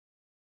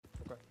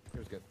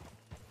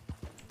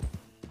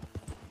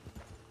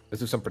Let's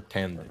do some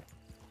pretending.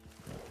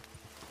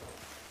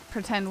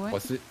 Pretend what?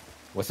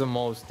 What's the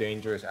most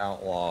dangerous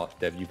outlaw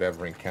that you've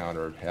ever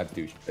encountered, had to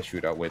do a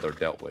shootout with, or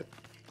dealt with?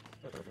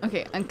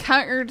 Okay,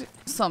 encountered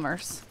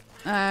Summers.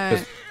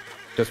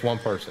 Just one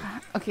person.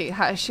 Okay,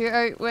 had a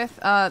shootout with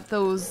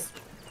those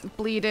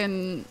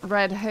bleeding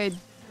red hood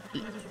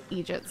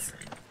Egypts.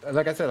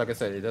 Like I said,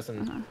 it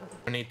doesn't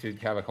need to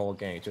have a whole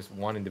gang. Just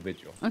one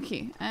individual.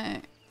 Okay.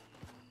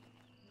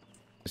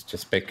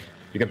 Just pick.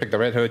 You can pick the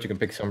Red Hood. You can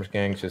pick Summers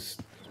gang.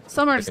 Just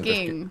Summers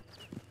gang.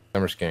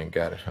 Summers gang.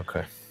 Got it.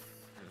 Okay.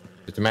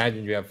 Just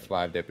imagine you have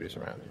 5 deputies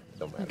around you.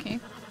 Don't matter. Okay.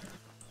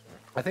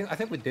 I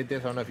think we did this.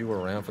 I don't know if you were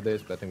around for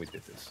this, but I think we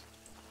did this.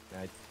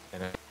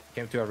 And I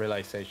came to a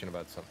realization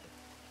about something.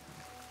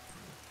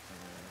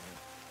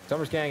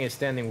 Summers gang is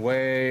standing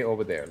way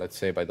over there. Let's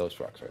say by those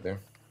rocks right there.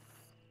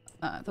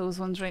 Those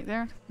ones right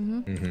there.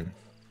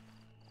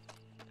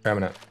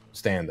 Having a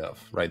standoff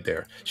right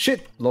there.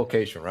 Shit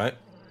location, right?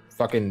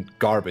 Fucking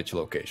garbage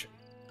location.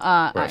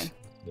 Aye.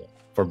 Yeah.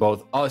 For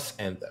both us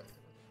and them.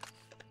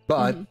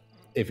 But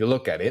if you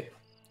look at it,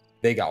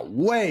 they got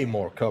way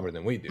more cover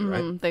than we do,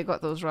 right? They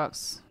got those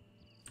rocks.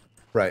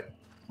 Right.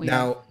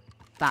 Now,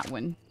 that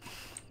one.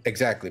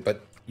 Exactly.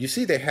 But you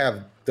see they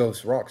have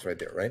those rocks right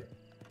there, right?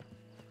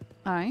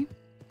 Aye.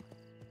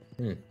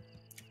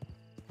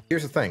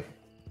 Here's the thing.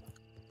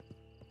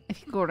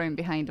 If you go around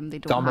behind them, they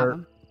don't have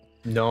them.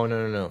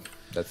 No.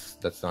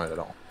 That's not at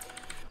all.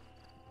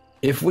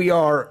 If we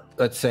are,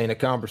 let's say, in a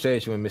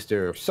conversation with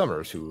Mr.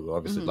 Summers, who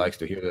obviously likes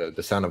to hear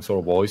the sound of his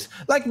own voice,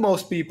 like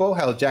most people,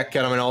 hell, Jack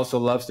Ketterman also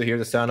loves to hear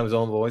the sound of his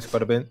own voice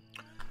quite a bit.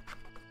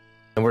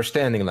 And we're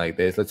standing like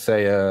this. Let's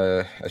say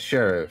a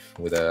sheriff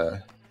with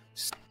a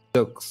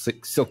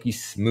silky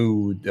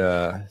smooth,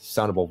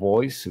 soundable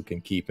voice who can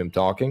keep him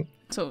talking.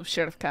 So,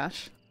 Sheriff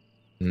Cash.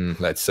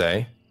 Let's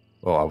say.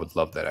 Oh, I would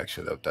love that,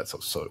 actually. That's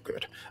so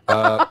good.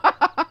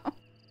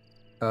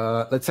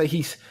 Let's say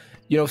he's,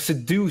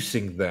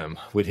 seducing them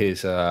with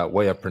his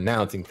way of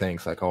pronouncing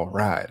things like, all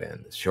right,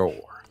 and sure.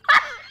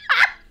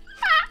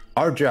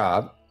 Our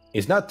job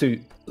is not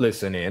to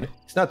listen in.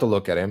 It's not to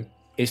look at him.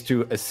 It's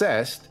to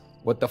assess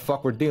what the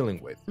fuck we're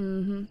dealing with.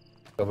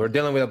 So we're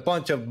dealing with a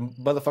bunch of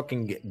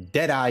motherfucking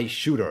dead-eye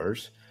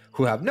shooters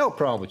who have no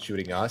problem with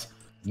shooting us,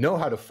 know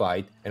how to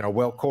fight, and are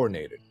well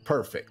coordinated.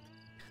 Perfect.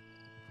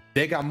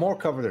 They got more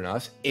cover than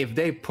us. If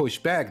they push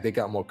back, they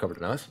got more cover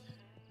than us.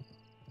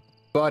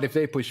 But if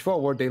they push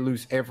forward, they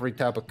lose every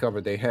type of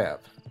cover they have.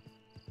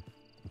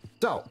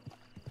 So,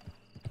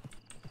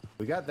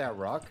 we got that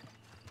rock.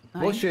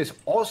 Bushes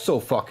also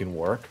fucking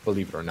work,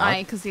 believe it or not.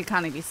 Aye, because you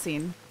can't be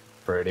seen.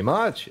 Pretty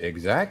much,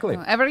 exactly.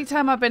 Every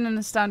time I've been in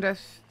a standoff,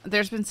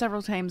 there's been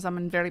several times I'm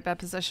in very bad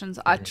positions.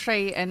 I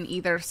try and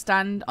either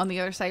stand on the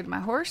other side of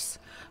my horse,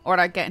 or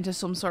I get into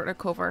some sort of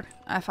cover,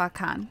 if I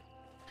can.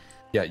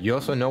 Yeah, you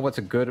also know what's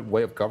a good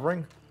way of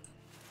covering?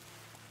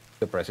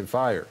 Suppressive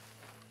fire.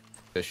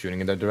 Just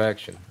shooting in their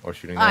direction, or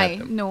shooting at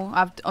them. No,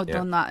 I've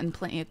done that in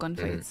plenty of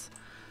gunfights.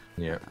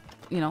 Yeah.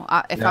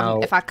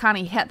 If I can't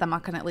hit them, I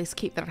can at least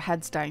keep their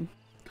heads down.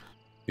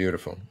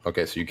 Beautiful.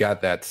 Okay, so you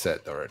got that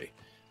set already.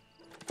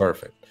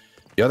 Perfect.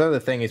 The other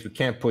thing is we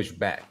can't push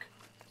back.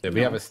 So if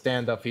we have a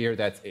standoff here,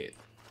 that's it.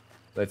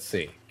 Let's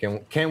see.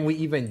 Can we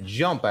even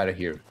jump out of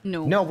here?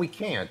 No. No, we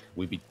can't.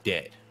 We'd be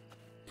dead.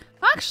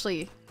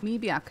 Actually,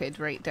 maybe I could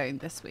right down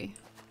this way.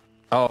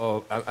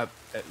 Oh, I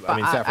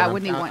mean, Saffron, I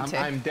wouldn't want to.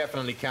 I'm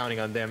definitely counting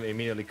on them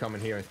immediately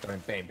coming here and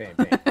starting bang, bang,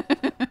 bang.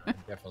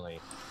 Definitely,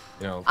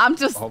 I'm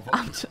just.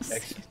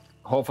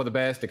 Hope for the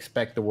best,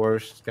 expect the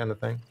worst, kind of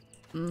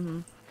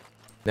thing.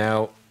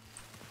 Now,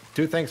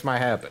 2 things might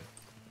happen.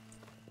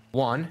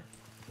 One,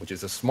 which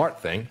is a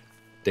smart thing,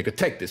 they could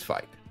take this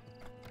fight.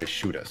 They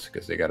shoot us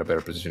because they got a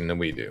better position than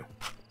we do.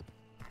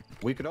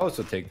 We could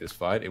also take this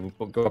fight. It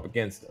would go up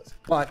against us.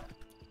 But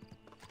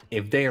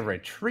if they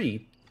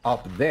retreat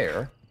up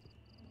there,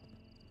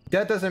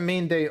 that doesn't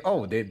mean they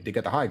got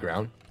the high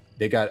ground.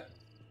 They're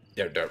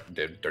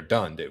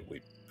done.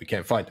 We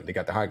can't fight them. They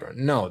got the high ground.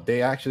 No,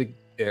 they actually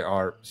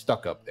are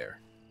stuck up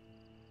there.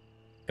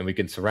 And we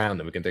can surround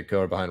them. We can take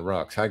cover behind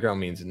rocks. High ground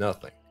means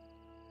nothing.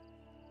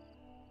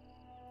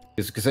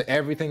 Because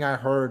everything I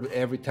heard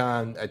every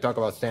time I talk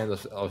about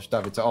standoff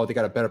stuff, it's they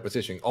got a better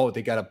position. Oh,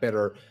 they got a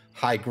better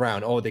high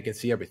ground. Oh, they can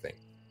see everything.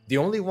 The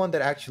only one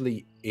that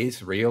actually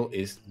is real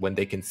is when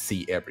they can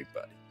see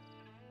everybody.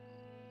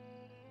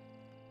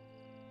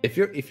 If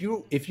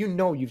you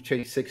know you've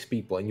chased 6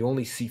 people and you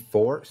only see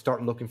 4,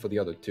 start looking for the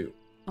other 2.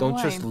 Don't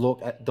just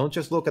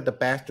look at the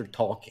bastard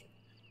talking.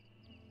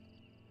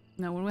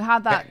 No, when we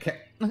had that.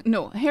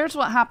 No, here's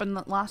what happened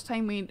that last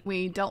time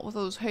we dealt with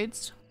those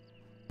hoods.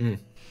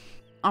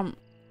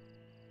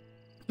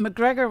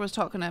 McGregor was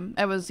talking to him.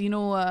 It was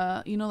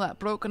that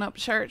broken up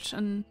church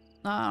in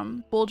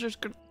Boulder's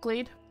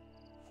Glade.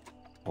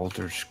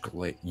 Boulder's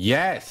Glade.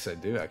 Yes, I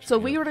do actually. So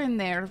we were in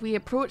there. We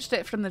approached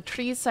it from the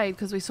tree side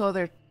because we saw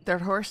their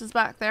horses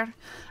back there,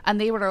 and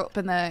they were up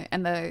in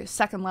the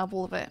second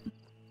level of it.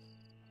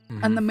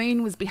 and the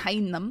moon was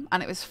behind them,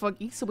 and it was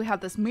foggy, so we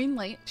had this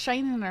moonlight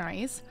shining in our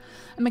eyes.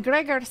 And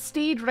McGregor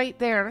stayed right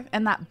there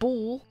in that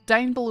bowl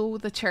down below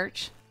the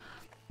church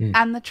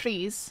and the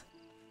trees,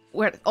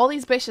 where all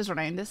these bushes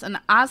around us. And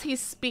as he's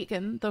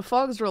speaking, the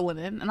fog's rolling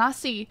in, and I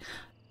see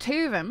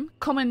two of them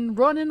coming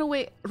running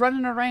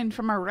around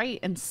from our right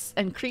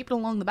and creeping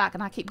along the back.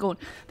 And I keep going,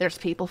 there's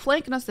people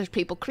flanking us, there's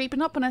people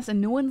creeping up on us, and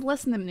no one's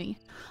listening to me.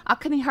 I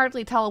couldn't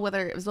hardly tell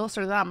whether it was us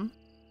or them,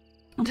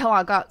 until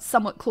I got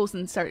somewhat close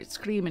and started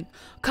screaming,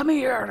 come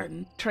here,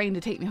 and trying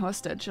to take me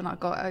hostage, and I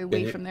got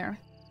away from there.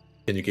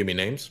 Can you give me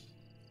names?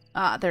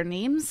 Their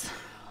names?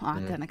 I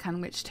can't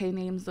which two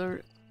names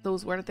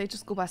those were. They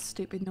just go by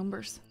stupid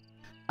numbers.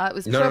 It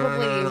was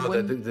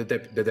probably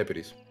the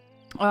deputies.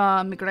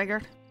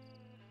 McGregor.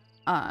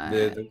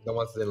 The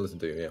ones that didn't listen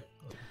to you,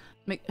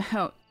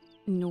 yeah.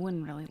 No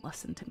one really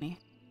listened to me.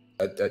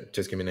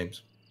 Just give me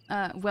names.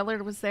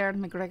 Willard was there,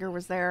 and McGregor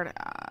was there.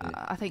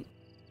 I think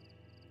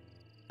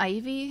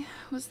Ivy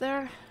was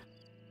there.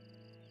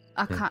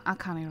 I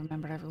can't even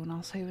remember everyone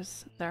else who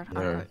was there.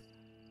 Right.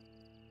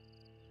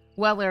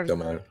 Willard. Don't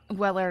matter.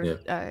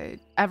 Willard.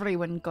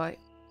 Everyone got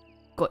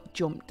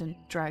jumped and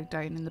dragged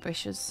down in the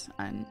bushes,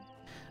 and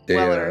they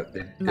Willard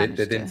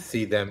didn't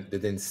see them. They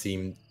didn't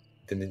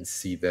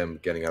see them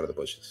getting out of the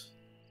bushes.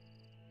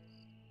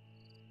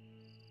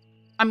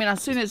 I mean,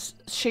 as soon as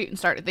shooting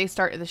started, they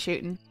started the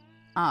shooting.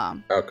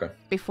 Okay.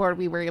 Before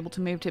we were able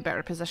to move to a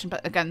better position,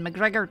 but again,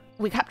 McGregor,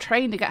 we kept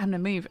trying to get him to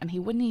move, and he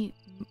wouldn't.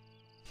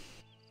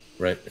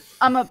 Right.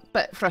 I'm a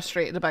bit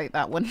frustrated about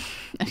that one,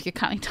 if you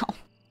can't tell.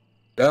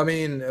 I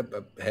mean,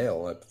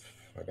 hell,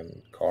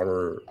 fucking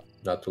Carter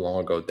not too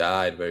long ago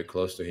died very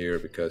close to here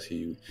because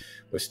he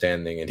was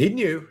standing, and he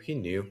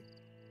knew,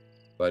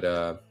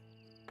 but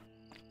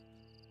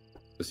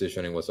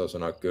positioning was also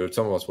not good.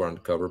 Some of us were on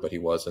cover, but he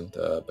wasn't.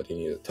 But he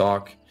needed to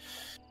talk.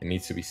 It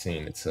needs to be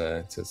seen. It's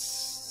a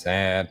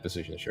sad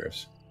position,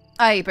 sheriffs.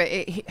 Aye, but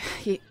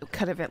he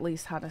could have at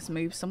least had us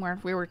move somewhere.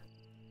 We were.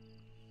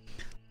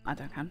 I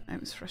don't know. It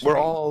was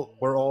frustrating.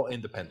 We're all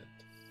independent.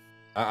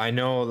 I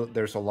know that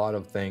there's a lot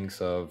of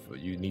things of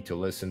you need to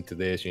listen to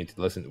this. You need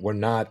to listen. We're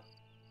not.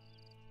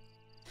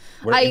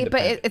 But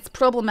it's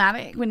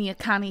problematic when you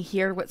can't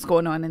hear what's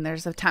going on and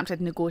there's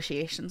attempted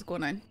negotiations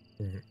going on.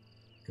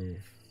 Mm-hmm.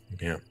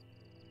 Yeah.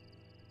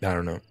 I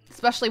don't know.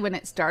 Especially when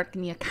it's dark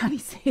and you can't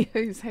see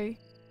who's who.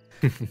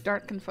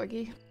 Dark and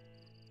foggy.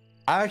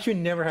 I actually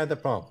never had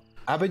that problem.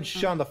 I've been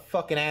shot in the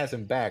fucking ass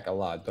and back a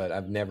lot, but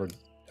I've never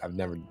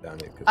done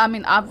it. I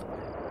mean,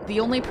 the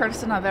only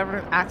person I've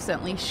ever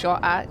accidentally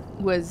shot at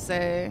was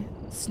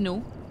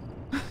Snow.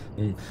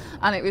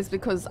 And it was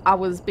because I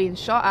was being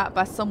shot at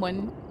by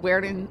someone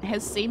wearing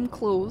his same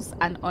clothes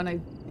and on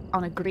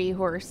a grey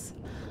horse.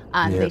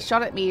 And they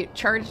shot at me,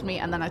 charged me,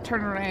 and then I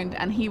turned around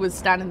and he was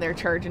standing there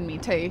charging me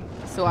too.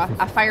 So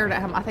I fired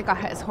at him. I think I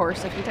hit his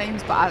horse a few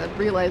times, but I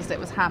realised it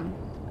was him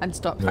and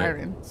stopped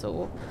firing.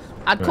 So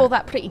I'd call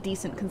that pretty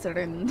decent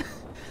considering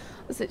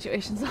the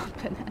situations I've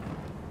been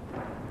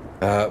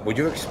in. Were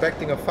you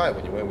expecting a fight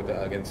when you went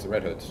against the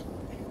Red Hoods?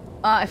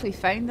 If we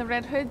found the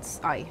Red Hoods,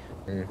 aye.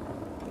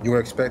 You were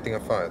expecting a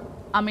fight?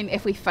 I mean,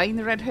 if we find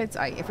the Red Hoods,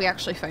 aye. If we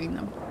actually find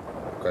them.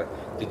 Okay.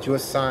 Did you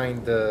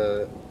assign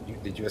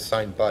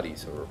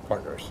buddies or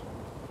partners?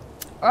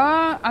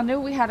 I know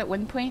we had at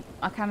one point.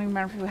 I can't even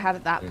remember if we had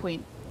at that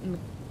point.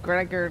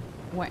 McGregor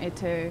wanted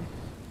to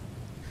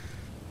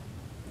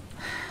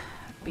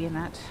be in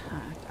that.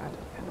 I don't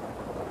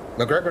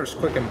know. McGregor's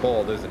quick and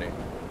bold, isn't he?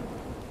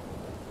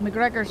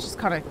 McGregor just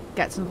kind of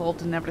gets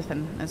involved in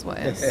everything, is what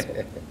it is.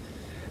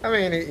 I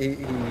mean, he's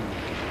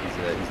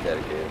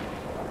dedicated.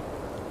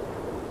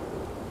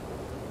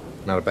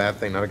 Not a bad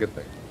thing, not a good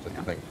thing. Just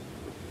a thing.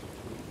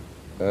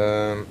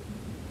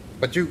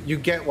 But you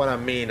get what I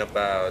mean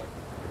about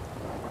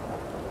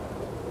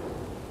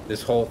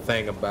this whole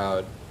thing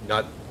about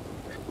not...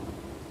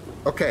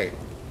 Okay.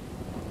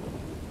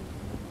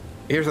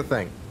 Here's the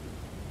thing.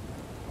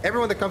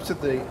 Everyone that comes to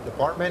the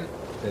department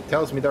that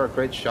tells me they're a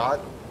great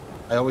shot,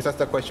 I always ask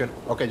that question,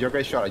 okay, you're a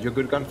great shot, are you a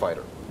good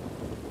gunfighter?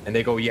 And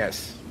they go,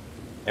 yes.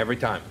 Every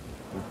time.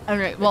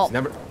 Alright, well,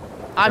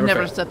 I've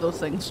never said those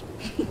things.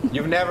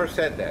 You've never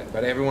said that,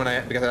 but everyone,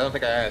 because I don't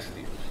think I asked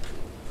you.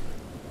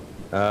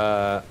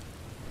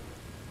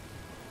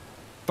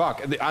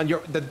 Fuck, on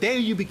the day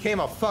you became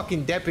a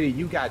fucking deputy,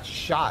 you got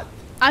shot.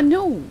 I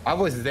know. I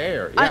was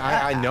there.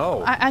 Yeah, I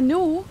know. I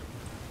know.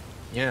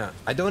 Yeah,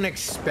 I don't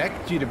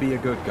expect you to be a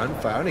good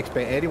gunfighter. I don't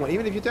expect anyone,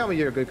 even if you tell me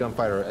you're a good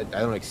gunfighter, I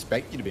don't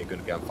expect you to be a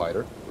good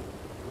gunfighter.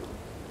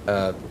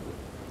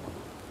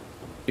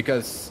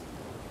 Because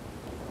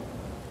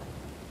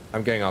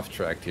I'm getting off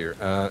track here.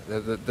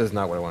 That's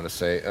not what I want to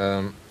say.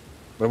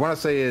 What I want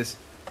to say is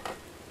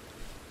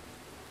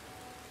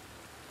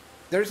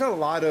there's a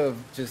lot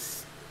of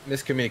just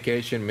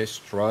miscommunication,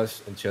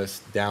 mistrust, and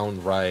just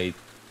downright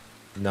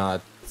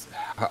not,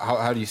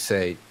 how do you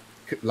say,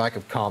 lack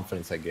of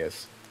confidence, I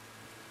guess.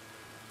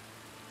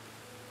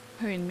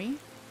 Who, in me?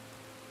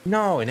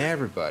 No, in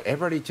everybody.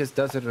 Everybody just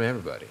does it to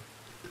everybody.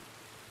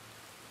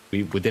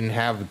 we didn't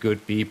have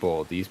good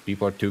people. These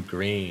people are too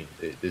green.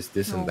 This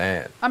No. and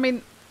that. I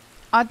mean,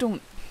 I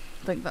don't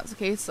think that's the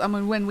case. I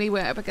mean, when we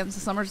went up against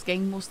the Summers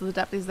gang, most of the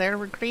deputies there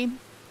were green.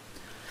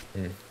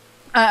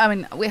 I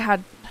mean, we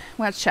had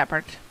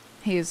Shepard.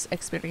 He's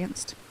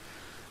experienced.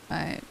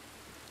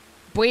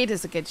 Boyd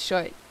is a good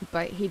shot,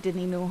 but he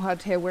didn't know how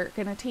to work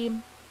in a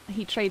team.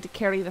 He tried to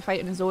carry the fight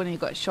on his own and he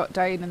got shot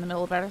down in the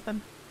middle of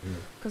everything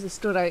because he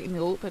stood out in the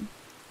open.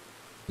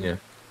 Yeah.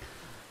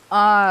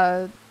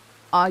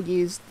 I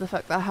used the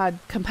fact that I had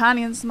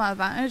companions to my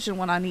advantage, and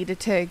when I needed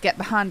to get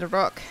behind a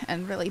rock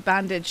and really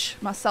bandage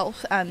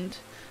myself and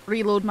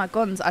reload my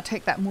guns, I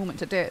took that moment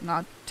to do it, and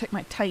I took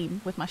my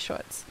time with my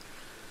shots.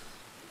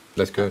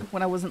 That's good.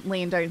 When I wasn't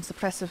laying down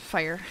suppressive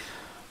fire.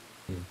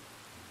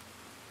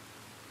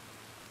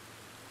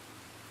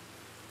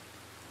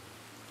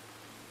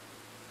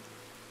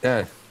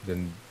 Yeah,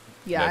 then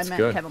Yeah, that's I meant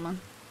good. Kettleman.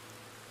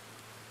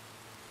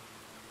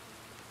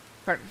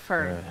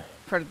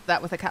 For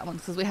that with the Kettleman,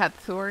 because we had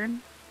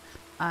Thorn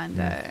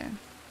and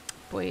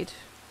Boyd,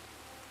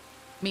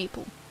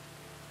 Maple,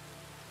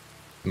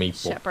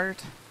 Shepard,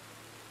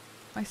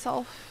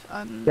 myself,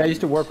 and Yeah, I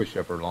used to work with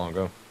Shepard long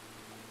ago.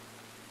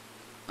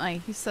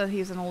 Aye, he said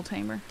he's an old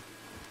timer.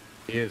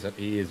 He is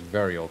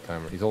very old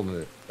timer. He's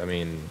older. I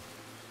mean,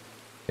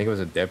 I think it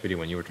was a deputy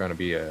when you were trying to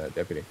be a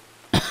deputy.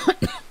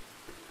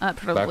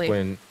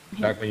 Probably.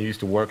 Back when you used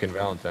to work in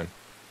Valentine.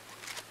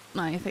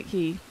 I think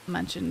he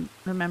mentioned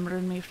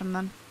remembering me from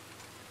then.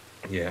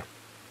 Yeah.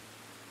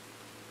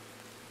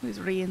 These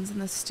rains in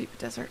this stupid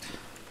desert.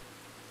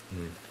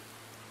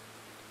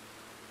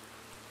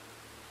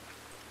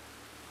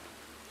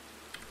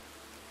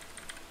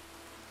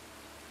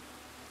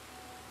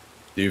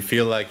 Do you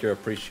feel like you're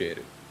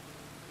appreciated?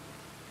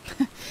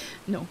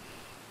 No.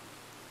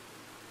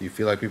 Do you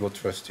feel like people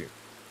trust you?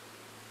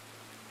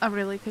 I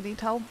really couldn't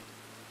tell.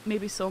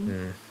 Maybe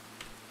some.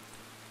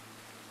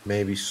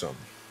 Maybe some.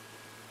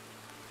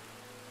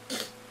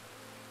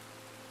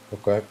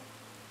 Okay.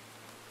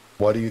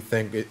 What do you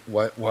think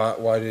why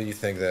do you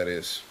think that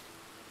is?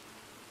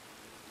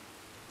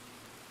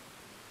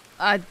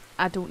 I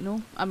don't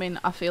know. I mean,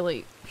 I feel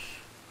like...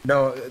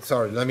 No,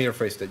 sorry, let me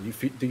rephrase that.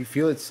 Do you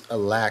feel it's a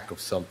lack of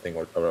something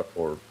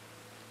or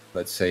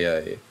let's say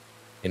a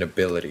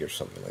inability or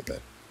something like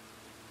that?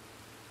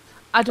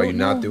 I don't know. Are you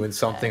not doing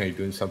something? Are you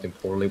doing something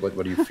poorly?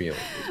 What do you feel?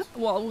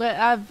 Well, what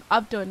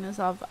I've done is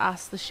I've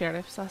asked the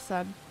sheriffs. I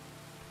said,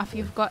 if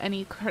you've got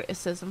any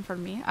criticism for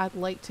me, I'd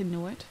like to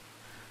know it.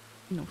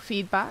 You know,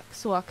 feedback,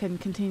 so I can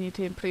continue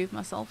to improve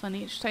myself. And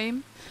each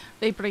time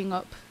they bring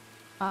up,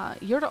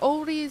 you're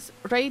always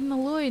riding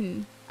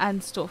alone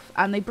and stuff.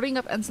 And they bring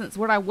up incidents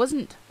where I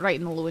wasn't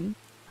riding alone.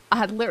 I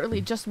had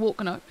literally just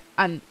woken up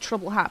and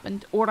trouble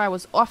happened, or I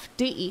was off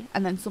duty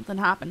and then something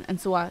happened,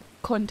 and so I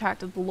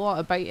contacted the law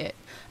about it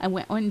and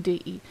went on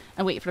duty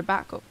and waited for a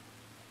backup.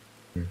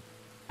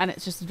 And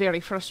it's just very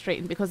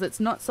frustrating because it's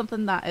not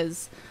something that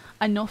is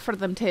enough for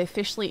them to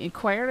officially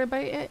inquire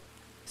about it,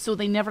 so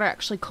they never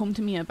actually come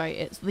to me about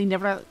it, so they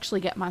never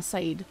actually get my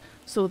side,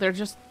 so they're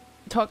just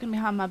talking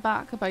behind my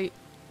back about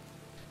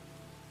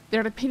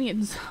their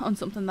opinions on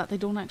something that they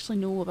don't actually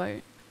know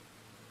about.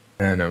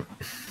 I know.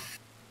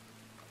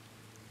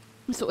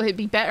 So it'd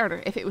be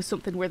better if it was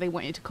something where they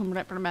wanted to come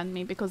reprimand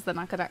me, because then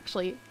I could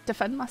actually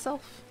defend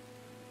myself.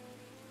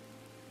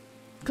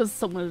 Because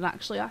someone would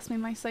actually ask me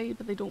my side,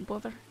 but they don't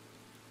bother.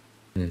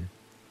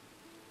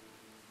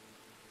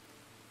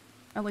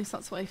 At least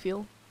that's what I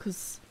feel.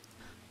 Because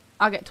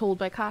I get told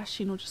by Cash,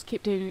 you know, just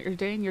keep doing what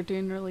you're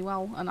doing really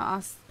well. And I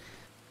asked,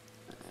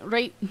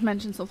 Wright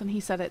mentioned something,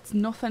 he said it's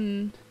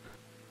nothing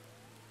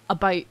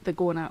about the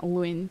going out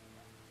alone.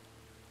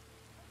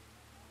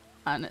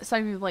 And it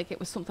sounded like it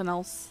was something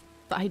else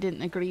that I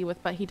didn't agree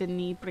with, but he didn't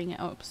need to bring it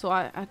up. So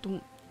I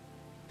don't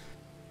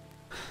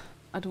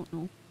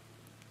know.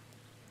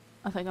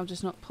 I think I'm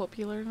just not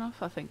popular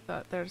enough. I think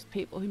that there's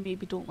people who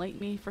maybe don't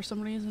like me for some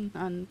reason,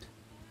 and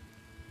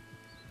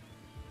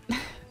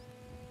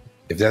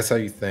If that's how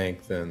you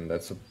think, then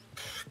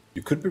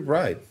you could be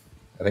right.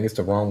 I think it's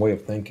the wrong way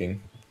of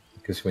thinking,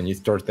 because when you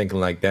start thinking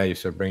like that, you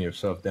start bringing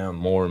yourself down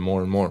more and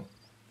more and more.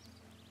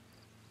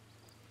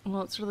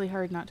 well, it's really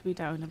hard not to be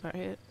down about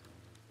it.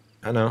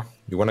 I know.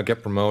 You want to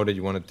get promoted,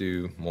 you want to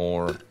do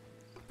more.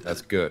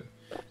 That's good.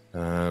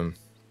 The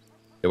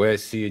way I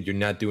see it, you're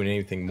not doing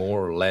anything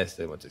more or less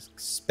than what's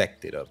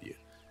expected of you.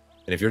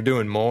 And if you're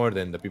doing more,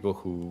 then the people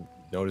who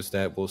notice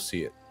that will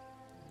see it.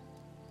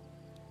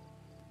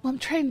 Well, I'm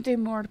trying to do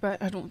more,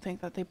 but I don't think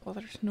that they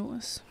bother to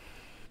notice.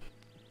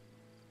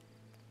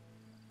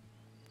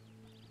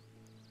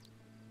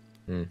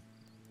 You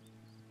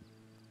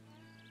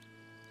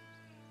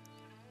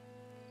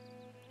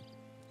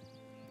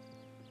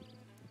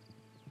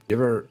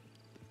ever...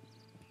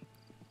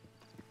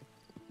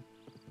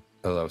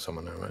 Hello,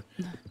 someone there,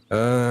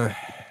 right?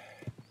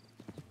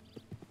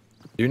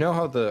 Do you know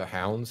how the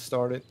Hounds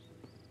started?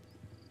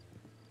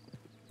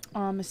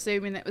 I'm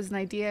assuming it was an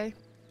idea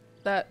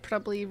that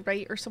probably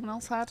Wright or someone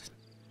else had.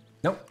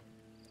 Nope.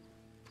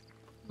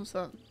 Was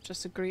that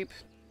just a group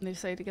and they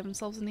decided to give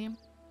themselves a name?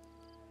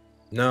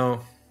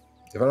 No,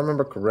 if I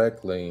remember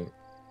correctly,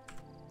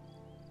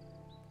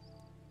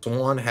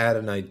 someone had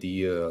an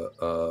idea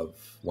of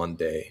one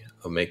day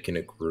of making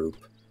a group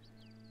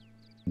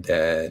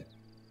that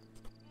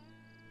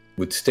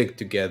would stick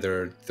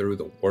together through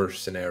the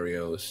worst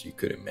scenarios you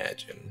could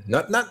imagine.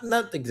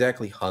 Not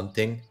exactly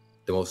hunting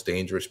the most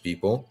dangerous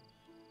people,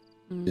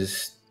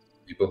 just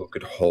people who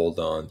could hold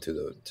on to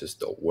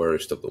the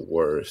worst of the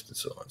worst and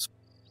so on.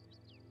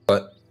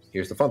 But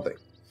here's the fun thing.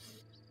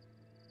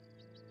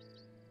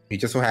 He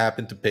just so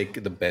happened to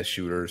pick the best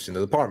shooters in the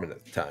department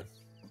at the time.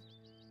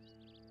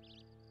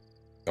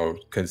 Or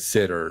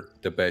consider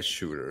the best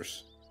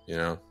shooters. You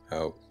know,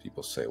 how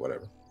people say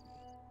whatever.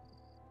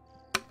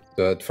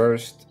 So at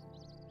first,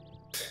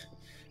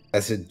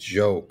 as a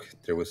joke,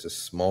 there was a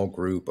small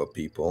group of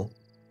people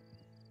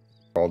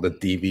called the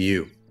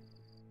DVU.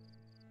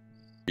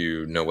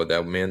 You know what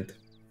that meant?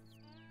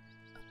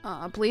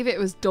 I believe it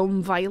was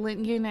Dumb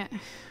Violent Unit.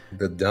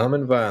 The Dumb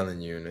and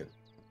Violent Unit.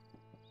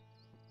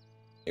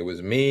 It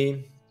was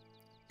me,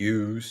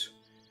 Hughes,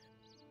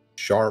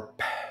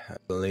 Sharp, I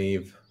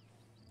believe,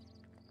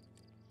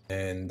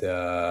 and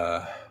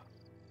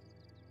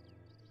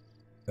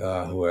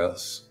who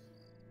else?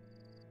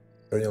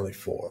 There's only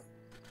 4.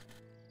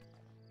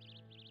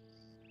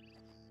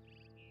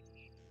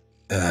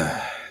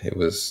 It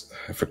was,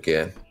 I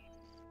forget.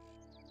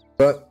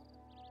 But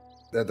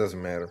that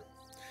doesn't matter.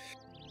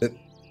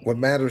 What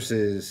matters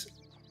is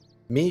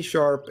me,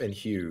 Sharp, and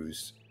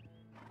Hughes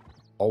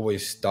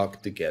always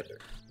stuck together.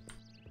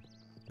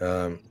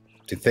 To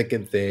thick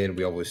and thin,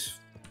 we always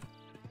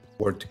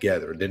were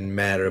together. It didn't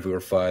matter if we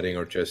were fighting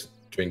or just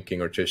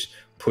drinking or just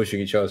pushing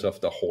each other off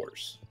the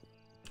horse.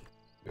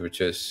 We were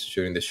just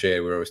shooting the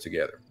shit. We were always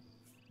together.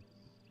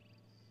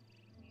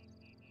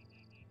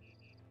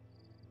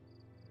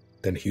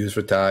 Then Hughes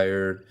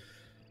retired.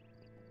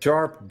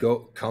 Sharp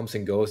comes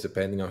and goes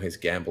depending on his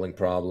gambling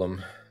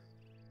problem.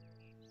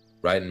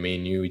 Wright and me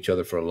knew each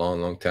other for a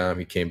long, long time.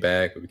 He came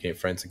back. We became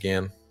friends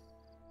again.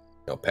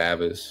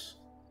 Pavis.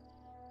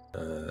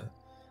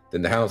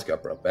 Then the house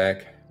got brought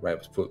back. Wright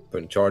was put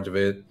in charge of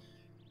it.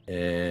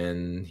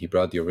 And he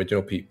brought the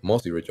original most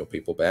of the original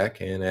people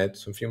back and added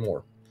some few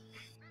more.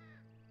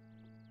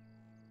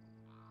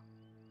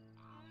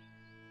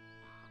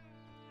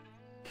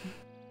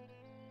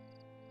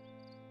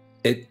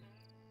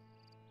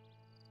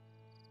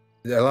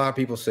 A lot of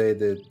people say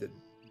that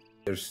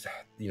there's,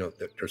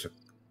 there's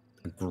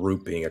a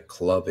grouping, a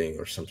clubbing,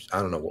 or some,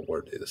 I don't know what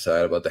word they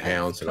decide about the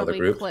hounds and other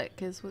groups.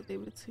 Clique is what they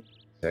would say.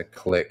 That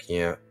clique,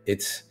 yeah.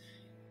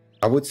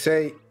 I would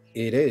say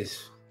it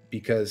is,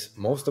 because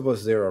most of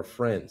us there are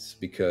friends,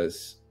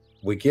 because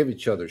we give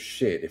each other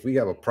shit. If we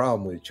have a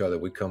problem with each other,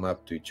 we come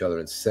up to each other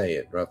and say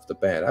it right off the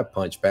bat. I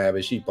punch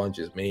Babish, she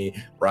punches me,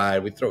 right?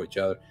 We throw each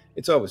other.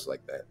 It's always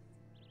like that.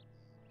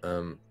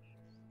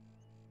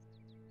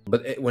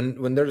 But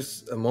when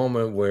there's a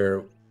moment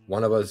where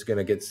one of us is going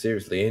to get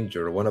seriously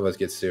injured, or one of us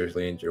gets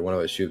seriously injured, one of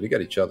us shoots, we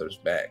got each other's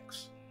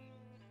backs.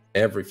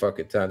 Every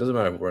fucking time. Doesn't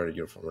matter if we're wearing a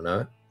uniform or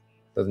not.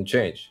 Doesn't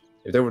change.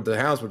 If the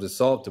house were to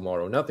solve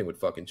tomorrow, nothing would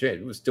fucking change.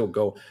 We would still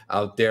go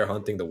out there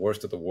hunting the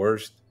worst of the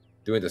worst,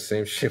 doing the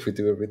same shit we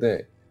do every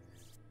day.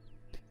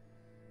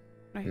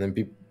 Right. And then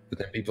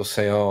people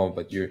say, "Oh,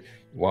 but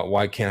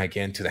why can't I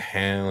get into the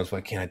hounds?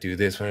 Why can't I do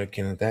this? Why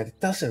can't I do that?" It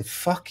doesn't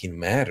fucking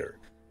matter.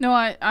 No,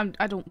 I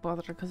don't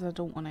bother because I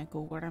don't want to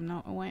go where I'm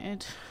not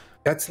wanted.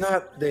 That's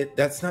not.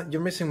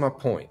 You're missing my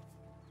point.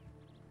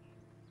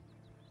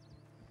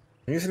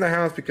 I'm using the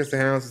house because the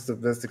house is the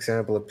best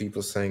example of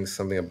people saying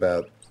something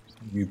about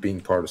you being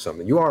part of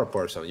something. You are a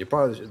part of something. You're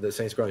part of the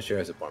Saints Ground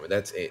Sheriff's Department.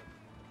 That's it.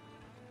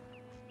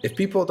 If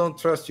people don't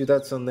trust you,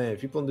 that's on them. If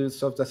people do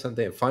stuff, that's on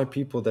them. Find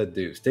people that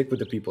do. Stick with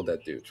the people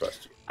that do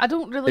trust you. I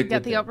don't really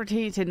get the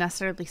opportunity to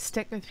necessarily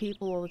stick with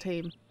people all the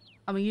time.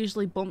 I'm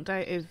usually bumped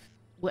out of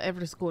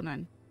whatever's going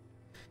on.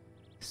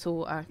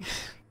 So,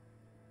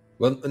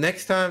 well,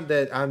 next time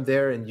that I'm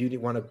there and you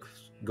want to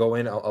go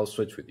in, I'll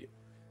switch with you.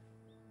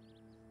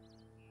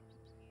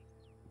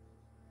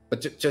 But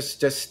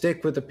just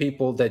stick with the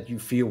people that you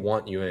feel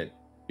want you in.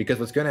 Because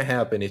what's going to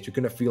happen is you're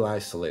going to feel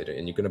isolated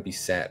and you're going to be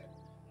sad.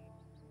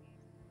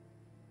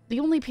 The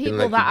only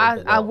people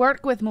that I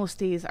work with most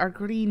days are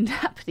green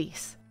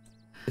deputies.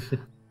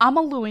 I'm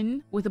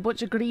alone with a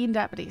bunch of green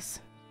deputies.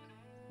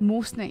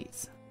 Most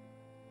nights.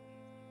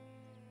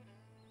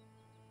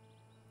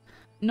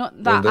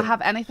 Not that I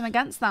have anything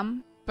against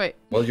them, but...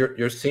 Well,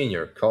 you're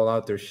senior. Call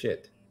out their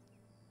shit.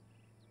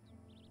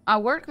 I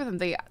work with them.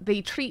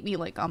 They treat me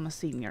like I'm a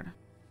senior.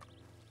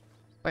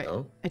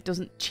 But it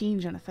doesn't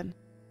change anything.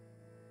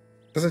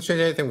 Doesn't change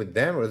anything with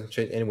them, or doesn't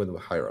change anything with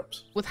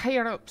higher-ups? With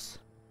higher-ups.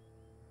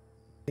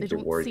 They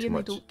don't see and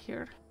they don't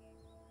care.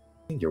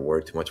 I think you're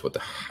worried too much what the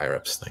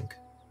higher-ups think.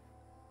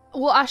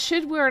 Well, I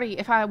should worry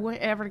if I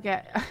ever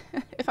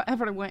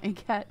want to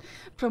get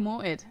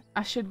promoted.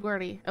 I should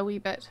worry a wee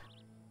bit.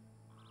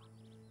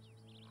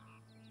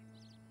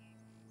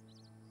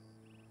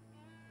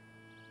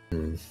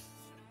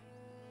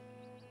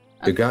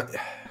 You got,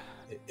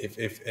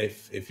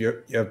 if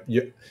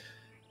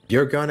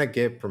you're gonna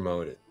get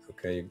promoted,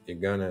 Okay, you're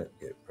gonna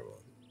get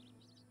promoted.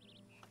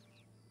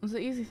 It's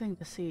an easy thing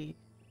to see.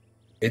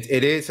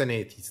 It is an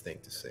easy thing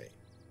to say.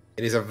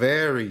 It is a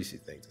very easy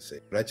thing to say.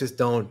 But I just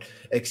don't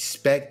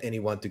expect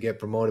anyone to get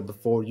promoted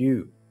before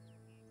you.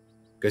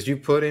 Because you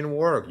put in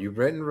work. You've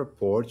written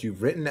reports.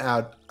 You've written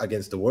out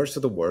against the worst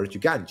of the worst.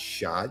 You got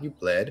shot. You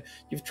bled.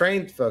 You've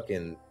trained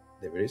fucking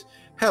deputies.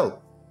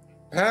 Hell,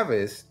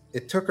 Pavis,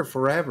 it took her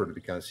forever to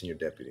become a senior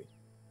deputy.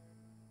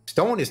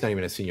 Stone is not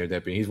even a senior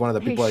deputy. He's one of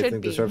the people I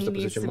think deserves the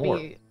position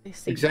more.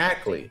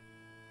 Exactly.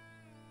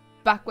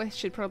 Backwith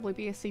should probably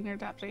be a senior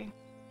deputy.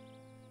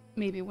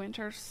 Maybe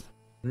Winters.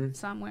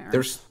 Somewhere.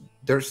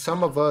 There's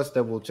some of us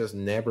that will just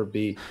never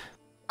be.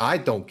 I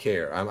don't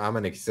care. I'm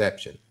an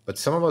exception. But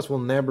some of us will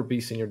never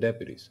be senior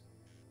deputies.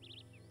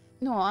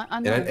 No, I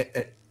know.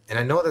 And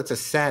I know that's a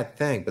sad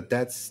thing, but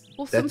that's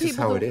just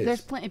how it is.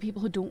 There's plenty of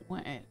people who don't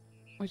want it,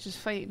 which is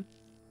fine.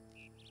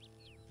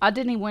 I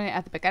didn't even want it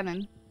at the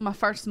beginning. My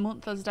first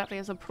month as deputy, I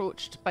was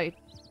approached by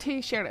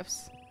 2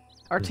 sheriffs,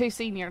 or 2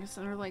 seniors,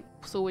 and they're like,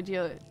 "So what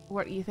do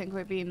you think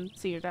about being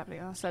senior deputy?"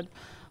 And I said,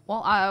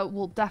 "Well, I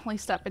will definitely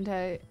step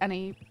into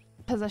any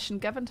position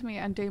given to me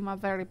and do my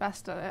very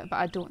best at it, but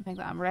I don't think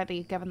that I'm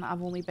ready, given that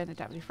I've only been a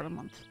deputy for a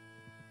month."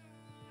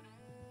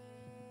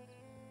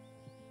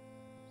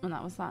 And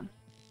that was that.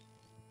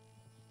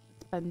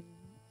 It's been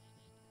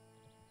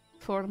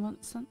 4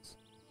 months since.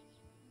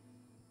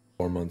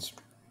 4 months.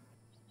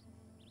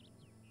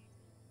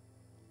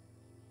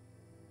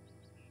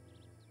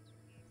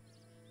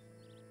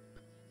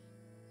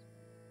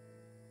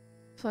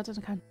 So I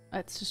don't know.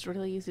 It's just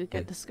really easy to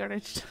get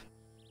discouraged.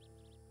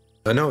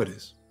 I know it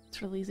is.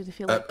 It's really easy to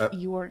feel like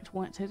you aren't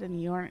wanted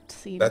and you aren't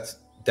seen.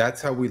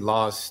 That's how we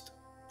lost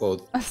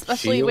both.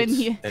 Especially when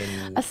you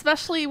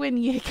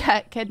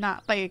get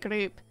kidnapped by a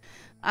group,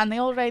 and they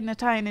all ride in a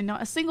town, and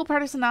not a single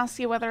person asks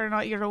you whether or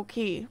not you're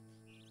okay.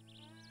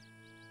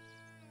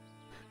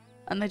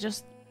 And they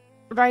just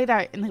ride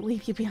out and they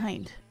leave you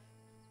behind.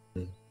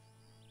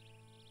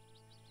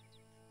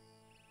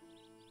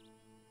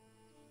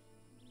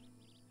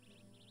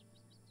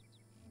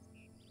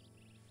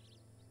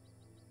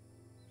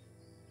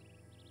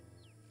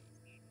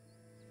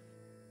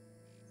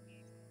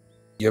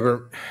 You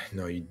ever?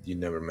 No, you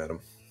never met him.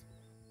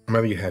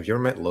 Maybe you have. You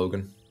ever met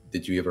Logan?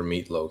 Did you ever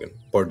meet Logan?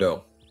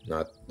 Bordeaux,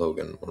 not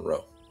Logan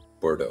Monroe.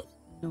 Bordeaux.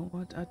 No,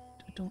 I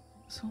don't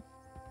think so.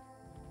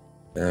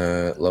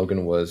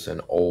 Logan was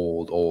an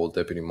old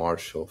deputy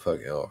marshal.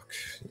 Fuck, oh,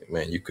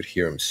 man, you could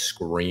hear him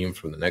scream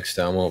from the next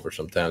town over.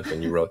 Sometimes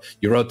when you rode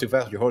too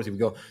fast with your horse, he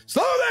would go,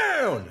 "Slow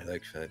down!"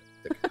 Like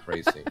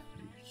crazy.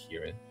 You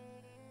hear it.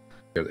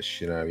 Hear the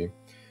shit out of you.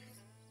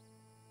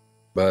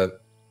 But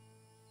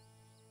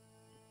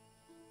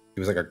he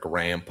was like a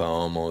grandpa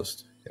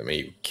almost. I mean,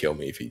 he would kill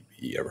me if he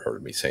ever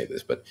heard me say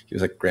this, but he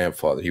was like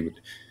grandfather. He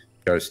would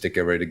try to stick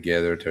everybody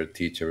together, try to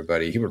teach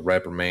everybody. He would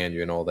reprimand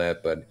you and all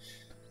that, but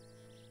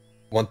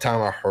one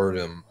time I heard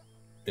him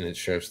in the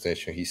sheriff's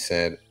station. He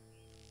said,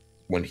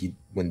 when he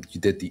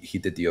did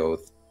the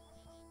oath,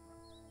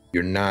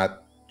 you're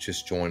not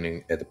just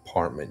joining a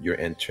department,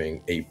 you're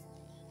entering a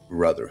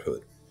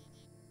brotherhood.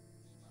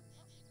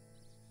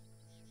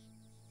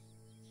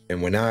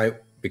 And when I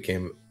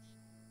became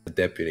a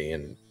deputy,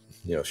 and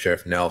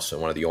Sheriff Nelson,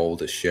 one of the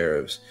oldest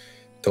sheriffs,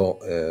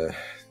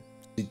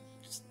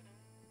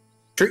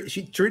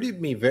 she treated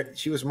me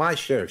she was my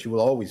sheriff. She will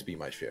always be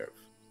my sheriff.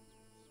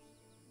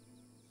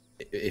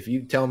 If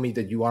you tell me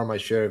that you are my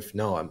sheriff,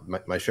 no,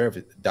 my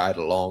sheriff died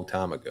a long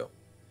time ago.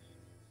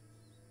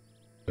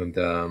 And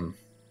I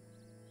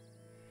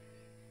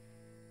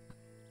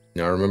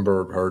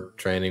remember her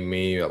training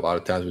me. A lot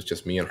of times it was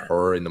just me and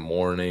her in the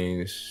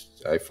mornings.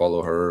 I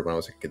follow her when I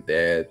was a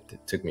cadet.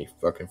 It took me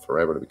fucking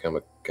forever to become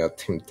a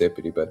goddamn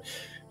deputy, but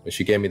when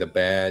she gave me the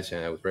badge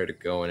and I was ready to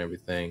go and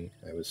everything,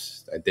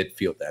 I did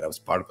feel that I was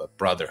part of a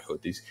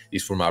brotherhood. These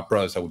were my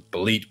brothers. I would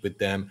bleed with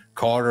them.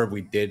 Carter,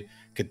 we did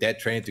cadet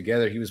training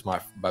together. He was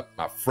my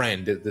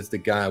friend. This is the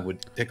guy I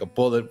would take a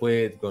bullet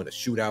with, go in a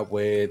shootout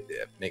with,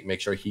 make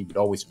sure he would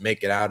always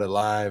make it out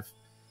alive.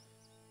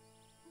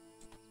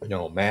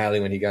 Mally,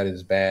 when he got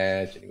his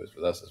badge and he was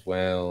with us as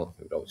well,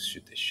 he would always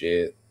shoot the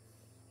shit.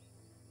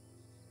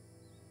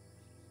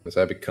 As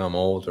I become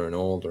older and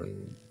older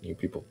and new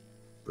people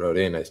brought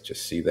in, I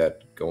just see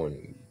that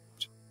going,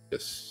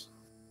 just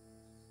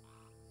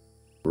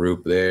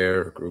group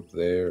there, a group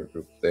there, a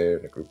group there,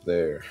 and a group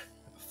there.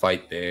 A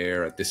fight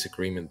there, a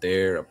disagreement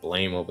there, a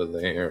blame over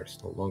there.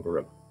 It's no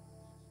longer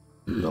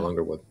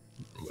what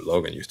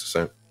Logan used to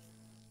say.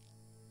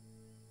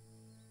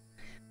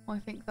 Well, I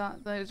think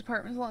that the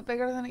department's a lot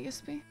bigger than it used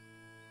to be.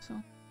 So,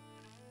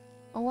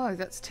 oh wow,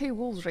 that's 2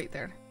 wolves right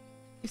there.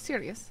 You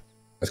serious?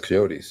 That's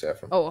coyotes,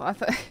 Saffron. Oh, I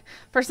thought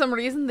for some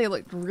reason they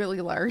looked really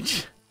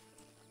large.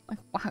 Like,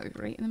 wow,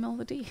 right in the middle of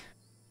the day.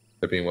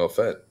 They're being well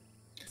fed.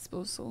 I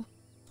suppose so.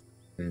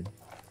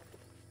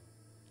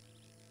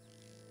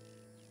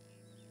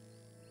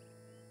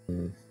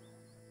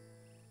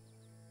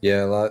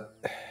 Yeah, a lot.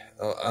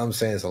 I'm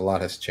saying is a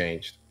lot has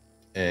changed,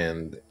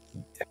 and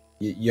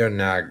you're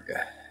not.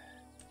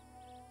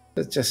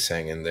 Just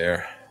hang in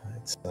there.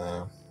 It's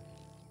because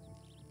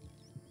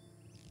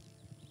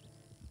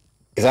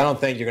I don't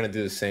think you're gonna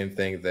do the same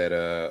thing that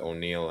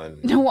O'Neill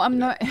and. No, I'm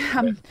not.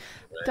 I'm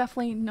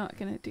definitely not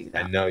gonna do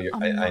that. I know you're.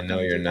 I know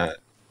you're not.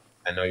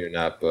 That. I know you're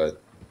not,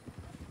 but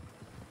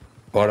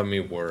part of me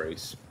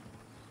worries.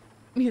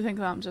 You think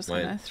that I'm just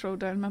gonna throw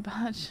down my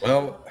badge?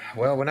 Well,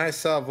 when I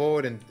saw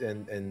Void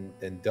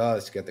and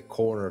Dusk at the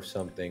corner of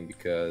something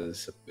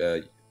because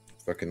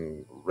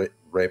fucking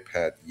Rip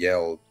had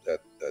yelled at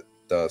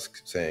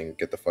Dusk saying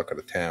 "Get the fuck out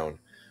of town."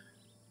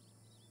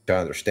 I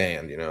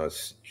understand, you know,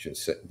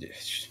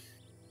 it's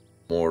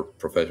more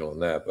professional than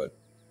that, but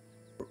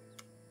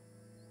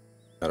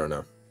I don't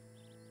know.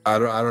 I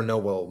don't know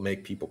what will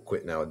make people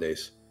quit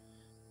nowadays.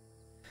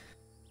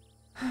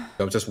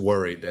 I'm just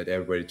worried that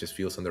everybody just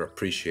feels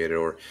underappreciated,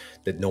 or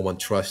that no one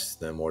trusts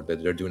them, or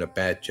that they're doing a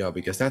bad job.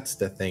 Because that's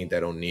the thing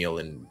that O'Neill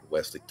and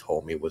Wesley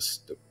told me was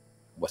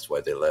why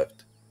they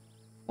left.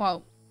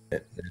 Well,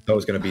 it's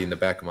always going to be in the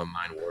back of my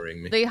mind,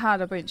 worrying me. They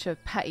had a bunch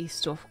of petty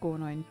stuff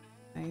going on.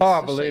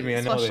 Oh, believe me,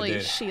 I know they especially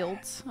did.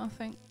 Shields, I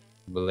think.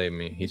 Believe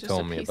me, he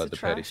told me about the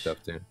petty stuff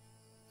too.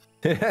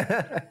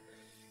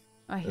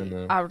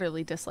 I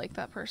really dislike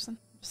that person.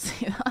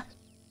 See that?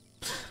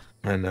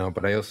 I know,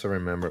 but I also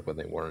remember when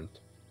they weren't.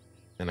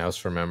 And I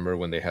also remember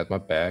when they had my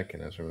back,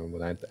 and I also remember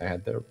when I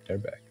had their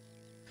back.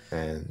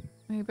 And,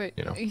 but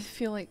you know. I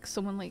feel like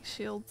someone like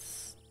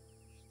Shields,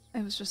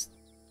 it was just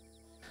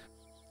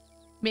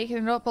making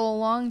it up all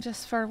along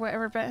just for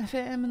whatever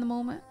benefit him in the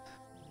moment.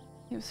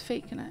 He was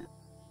faking it.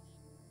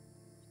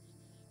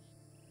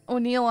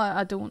 O'Neill,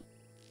 I don't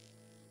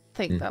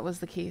think that was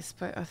the case,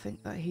 but I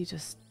think that he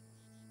just...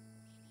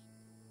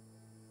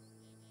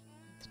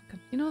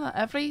 You know that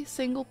every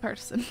single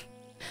person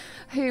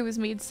who was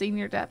made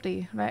senior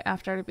deputy right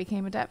after he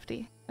became a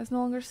deputy is no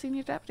longer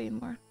senior deputy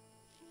anymore.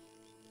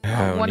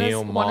 One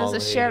is a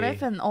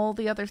sheriff, and all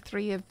the other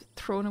three have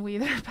thrown away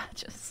their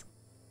badges.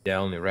 Yeah,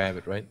 only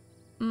Rabbit, right?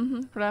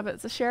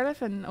 Rabbit's a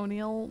sheriff, and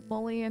O'Neill,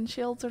 Molly, and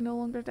Shields are no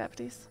longer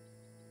deputies.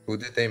 Who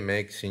did they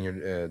make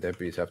senior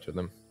deputies after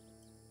them?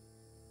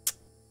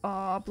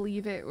 I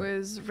believe it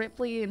was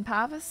Ripley and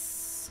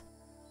Pavis.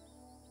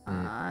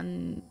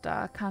 And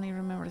I can't even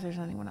remember if there's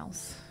anyone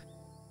else.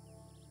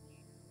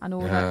 I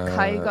know that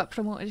Kai got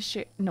promoted as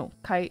sheriff. No,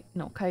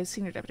 Kai's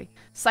senior deputy.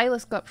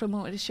 Silas got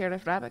promoted as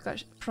sheriff. Rabbit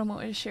got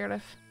promoted as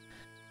sheriff.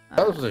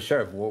 Silas was a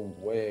sheriff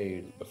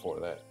way before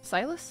that.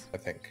 Silas? I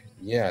think.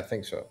 Yeah, I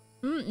think so.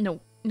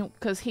 No,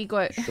 because he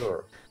got...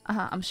 Sure.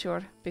 I'm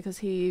sure. Because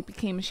he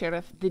became a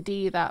sheriff the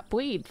day that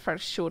Boyd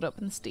first showed up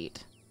in the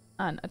state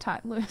and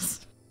attacked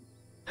Lewis.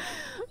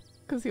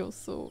 Because he was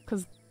so...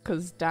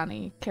 Because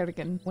Danny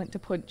Kerrigan went to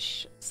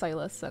punch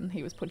Silas and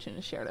he was punching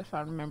the sheriff.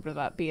 I remember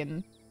that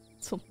being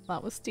something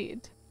that was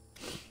stated.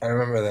 I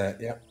remember that.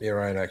 Yeah, you're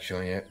right,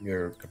 actually. Yeah,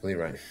 you're completely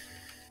right.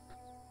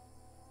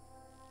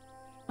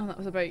 And that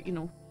was about,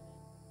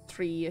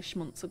 3-ish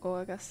months ago,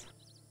 I guess.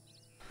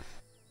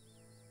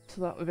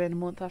 So that would have been a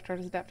month after I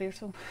was a deputy or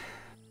so.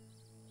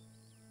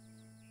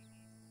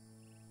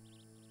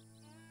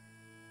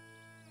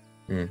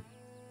 I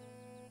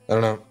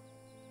don't know.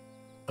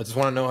 I just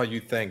want to know how you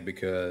think,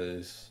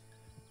 because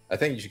I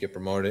think you should get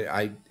promoted.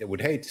 I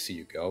would hate to see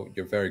you go.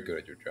 You're very good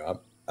at your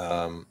job.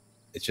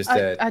 It's just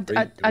that I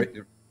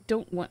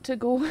don't want to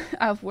go.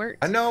 I've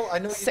worked. I know.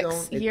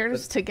 6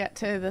 years to get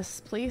to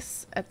this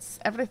place. It's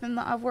everything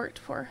that I've worked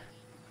for.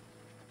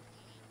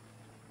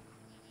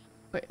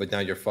 But now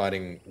you're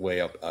fighting way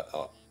up,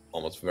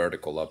 almost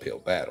vertical uphill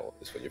battle.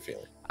 Is what you're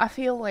feeling. I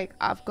feel like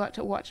I've got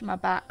to watch my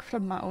back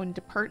from my own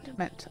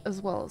department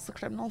as well as the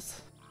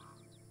criminals.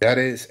 That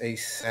is a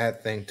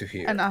sad thing to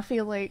hear. And I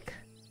feel like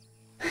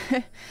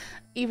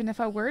even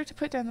if I were to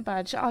put down the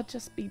badge, I'd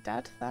just be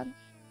dead then.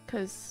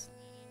 Because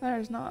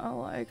there's not a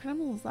lot of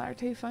criminals that are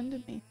too fond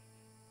of me.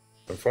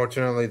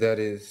 Unfortunately, that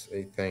is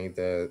a thing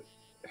that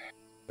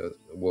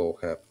will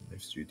happen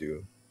if you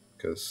do.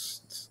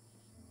 Because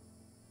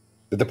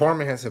the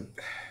department has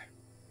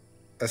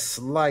a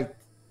slight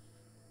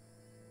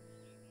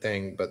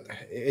thing, but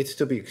it's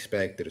to be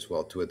expected as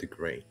well to a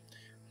degree.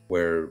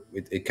 Where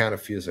it kind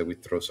of feels like we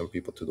throw some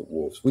people to the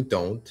wolves. We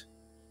don't,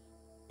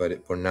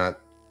 but we're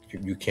not.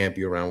 You can't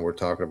be around. We're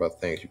talking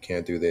about things. You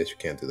can't do this. You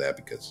can't do that,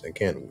 because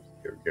again,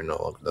 you're no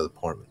longer in the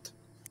department.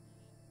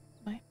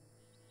 Right.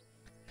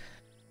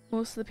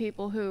 Most of the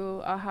people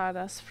who I had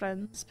as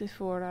friends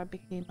before I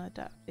became a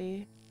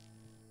deputy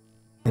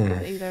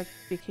either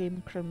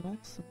became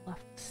criminals and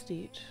left the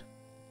state,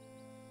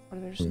 or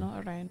they're just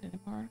not around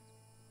anymore.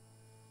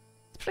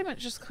 It's pretty much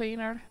just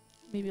Cleaner,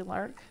 maybe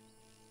Lark.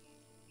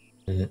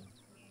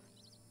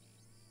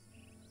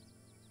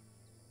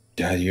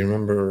 Yeah, you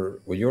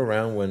remember? Were you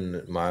around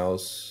when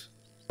Miles,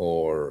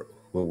 or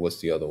who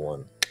was the other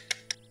one?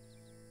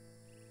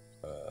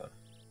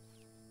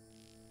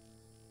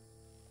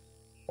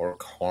 Or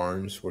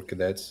Carnes were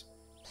cadets?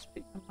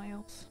 Speaking of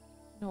Miles,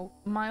 no,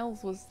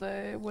 Miles was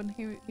the one.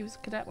 He was a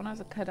cadet when I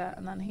was a cadet,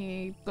 and then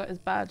he got his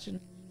badge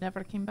and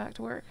never came back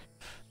to work.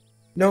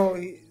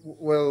 No,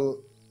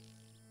 well,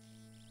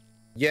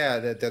 yeah,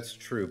 that's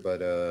true,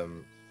 but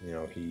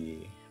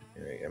he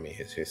I mean,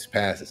 his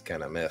past is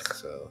kind of meh,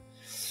 so...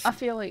 I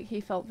feel like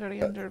he felt very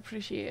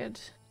underappreciated,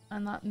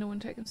 and that no one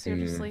took him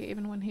seriously,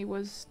 even when he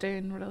was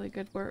doing really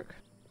good work.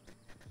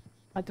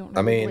 I don't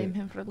really blame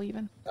him for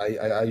leaving.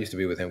 I used to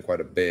be with him quite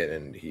a bit,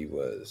 and he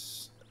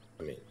was...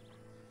 I mean,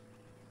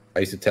 I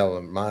used to tell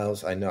him,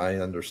 Miles, I know I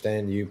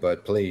understand you,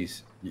 but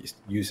please,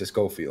 use the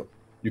Schofield.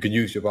 You can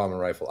use your bombing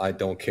rifle. I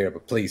don't care,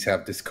 but please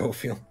have the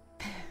Schofield.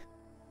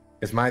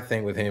 Because my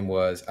thing with him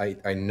was,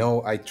 I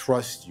know I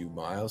trust you,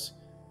 Miles,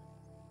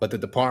 but the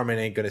department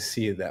ain't going to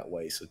see it that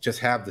way. So just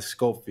have the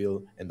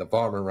Schofield and the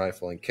bombing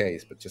rifle in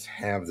case, but just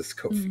have the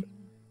Schofield.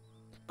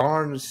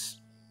 Carnes...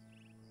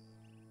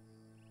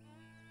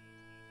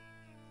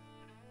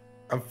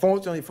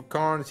 Unfortunately for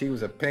Carnes, he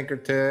was a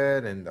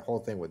Pinkerton, and the whole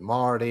thing with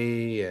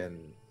Marty, and...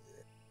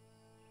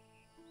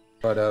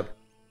 But,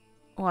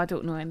 well, I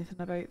don't know anything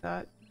about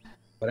that.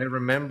 But I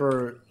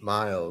remember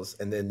Miles,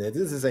 and then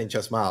this ain't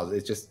just Miles.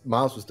 It's just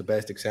Miles was the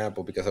best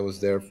example because I was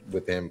there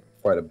with him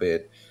quite a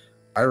bit.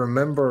 I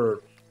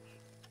remember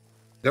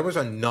there was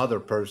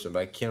another person, but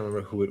I can't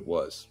remember who it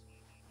was.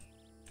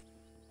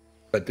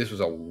 But this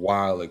was a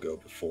while ago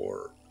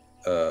before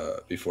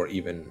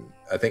even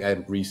I think I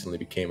recently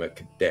became a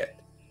cadet.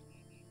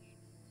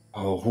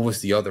 Oh, who was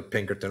the other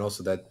Pinkerton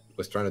also that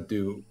was trying to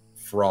do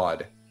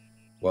fraud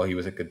while he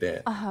was a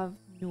cadet? I have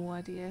no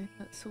idea.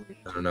 That's so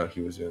weird. I don't know.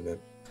 He was doing that.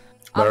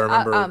 But I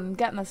remember... I'm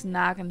getting this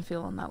nagging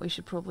feeling that we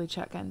should probably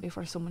check in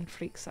before someone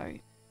freaks out.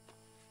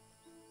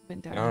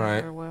 Been down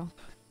here for a while.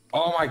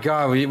 Oh my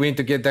god, we need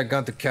to get that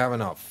gun to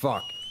Kavanaugh.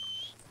 Fuck.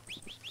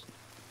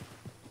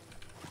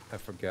 I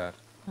forgot.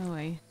 Oh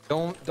wait.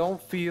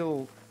 Don't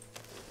feel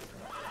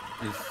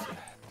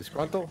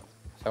disgruntled?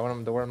 Is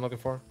that the word I'm looking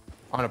for?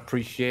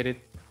 Unappreciated?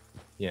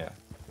 Yeah,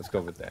 let's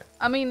go with that.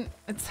 I mean,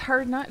 it's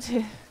hard not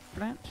to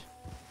French.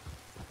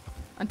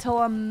 Until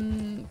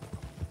I'm...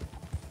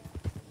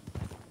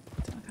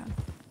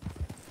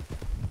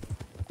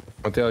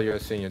 Until you're a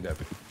senior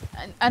deputy.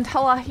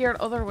 Until I hear it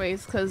other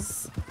ways,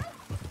 because...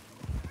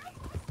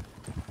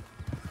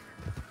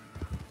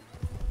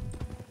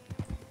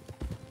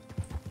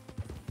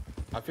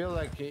 I feel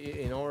like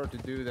in order to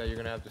do that, you're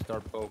going to have to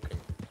start poking.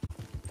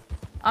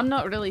 I'm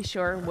not really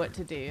sure what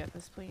to do at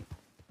this point.